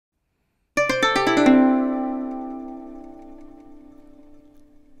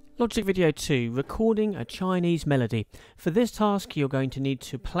Logic Video 2, recording a Chinese melody. For this task you're going to need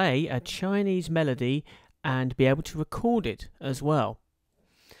to play a Chinese melody and be able to record it as well.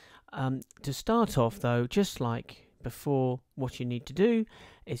 To start off though, just like before, what you need to do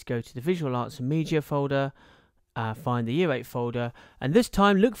is go to the Visual Arts and Media folder, find the Year 8 folder, and this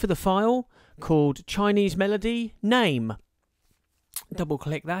time look for the file called Chinese Melody Name. Double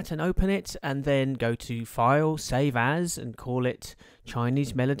click that and open it, and then go to File, Save As, and call it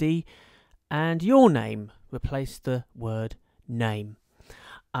Chinese Melody and your name. Replace the word name.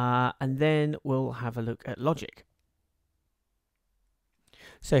 And then we'll have a look at Logic.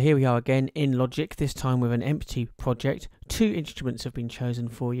 So here we are again in Logic, this time with an empty project. Two instruments have been chosen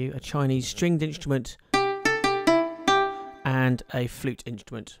for you, a Chinese stringed instrument and a flute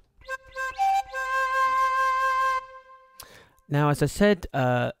instrument. Now, as I said,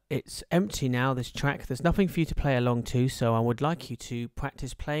 it's empty now, this track. There's nothing for you to play along to, so I would like you to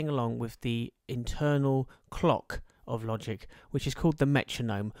practice playing along with the internal clock of Logic, which is called the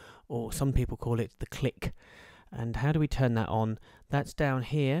metronome, or some people call it the click. And how do we turn that on? That's down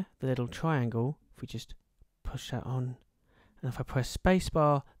here, the little triangle. If we just push that on, and if I press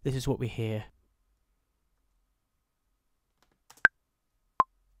spacebar, this is what we hear.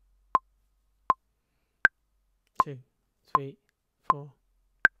 Two, 3, 4.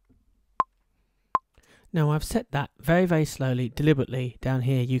 Now I've set that very slowly, deliberately. Down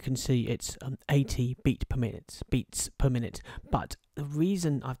here you can see it's 80 beats per minute. But the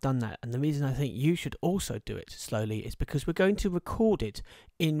reason I've done that, and the reason I think you should also do it slowly, is because we're going to record it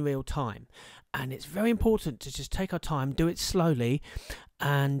in real time. And it's very important to just take our time, do it slowly,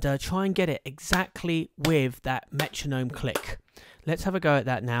 and try and get it exactly with that metronome click. Let's have a go at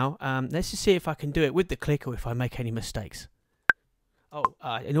that now. Let's just see if I can do it with the click or if I make any mistakes.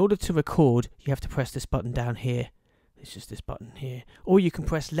 In order to record, you have to press this button down here. It's just this button here. Or you can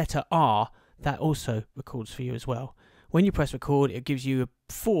press letter R. That also records for you as well. When you press record, it gives you a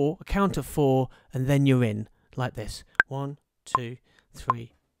count of 4, and then you're in, like this. 1, 2,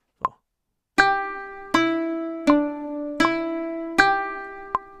 3, 4.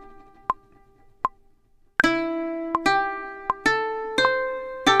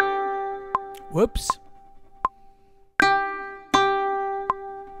 Whoops.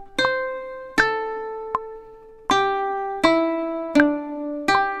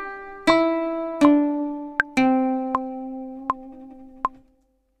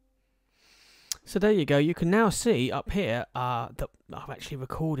 So there you go. You can now see up here that I've actually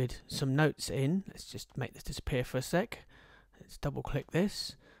recorded some notes in. Let's just make this disappear for a sec. Let's double click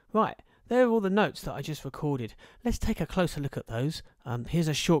this. Right, there are all the notes that I just recorded. Let's take a closer look at those. Here's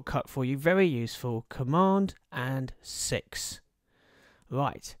a shortcut for you, very useful. Command and 6.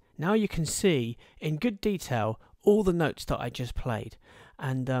 Right, now you can see in good detail all the notes that I just played.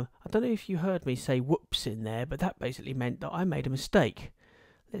 And I don't know if you heard me say whoops in there, but that basically meant that I made a mistake.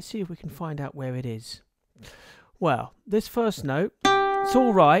 Let's see if we can find out where it is. Well, this first note, it's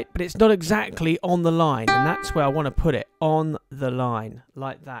all right, but it's not exactly on the line, and that's where I want to put it, on the line,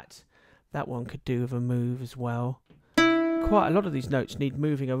 like that. That one could do with a move as well. Quite a lot of these notes need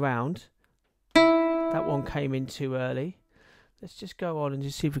moving around. That one came in too early. Let's just go on and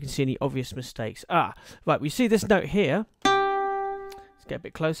just see if we can see any obvious mistakes. Right, we see this note here. Let's get a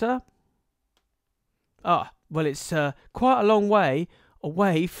bit closer. Well, it's quite a long way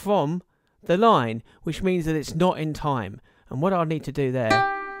away from the line, which means that it's not in time. And what I'll need to do there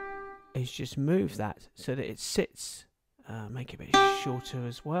is just move that so that it sits, make it a bit shorter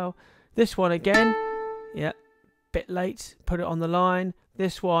as well. This one again, yeah, bit late, put it on the line.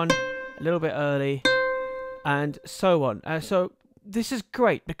 This one a little bit early, and so on. So this is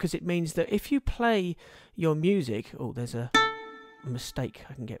great because it means that if you play your music, there's a mistake,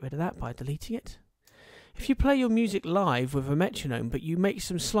 I can get rid of that by deleting it. If you play your music live with a metronome but you make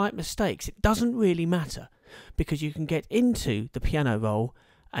some slight mistakes, it doesn't really matter, because you can get into the piano roll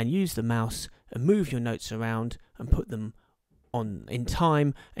and use the mouse and move your notes around and put them on in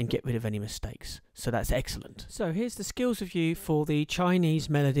time and get rid of any mistakes. So that's excellent. So here's the skills review for the Chinese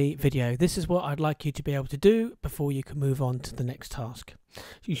melody video. This is what I'd like you to be able to do before you can move on to the next task.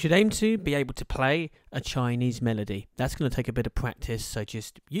 You should aim to be able to play a Chinese melody. That's going to take a bit of practice, so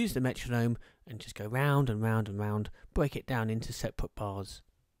just use the metronome and just go round and round and round, break it down into separate bars.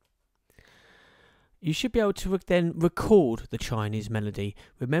 You should be able to then record the Chinese melody.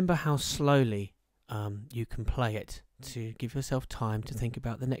 Remember how slowly you can play it to give yourself time to think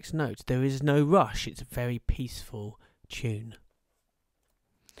about the next note. There is no rush, it's a very peaceful tune.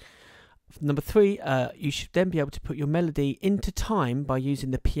 Number 3, you should then be able to put your melody into time by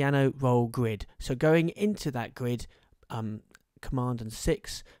using the piano roll grid. So going into that grid Command and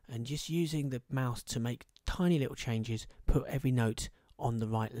 6, and just using the mouse to make tiny little changes, put every note on the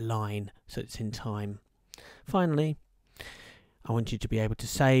right line so it's in time. Finally, I want you to be able to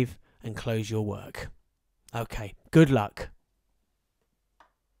save and close your work. Okay, good luck.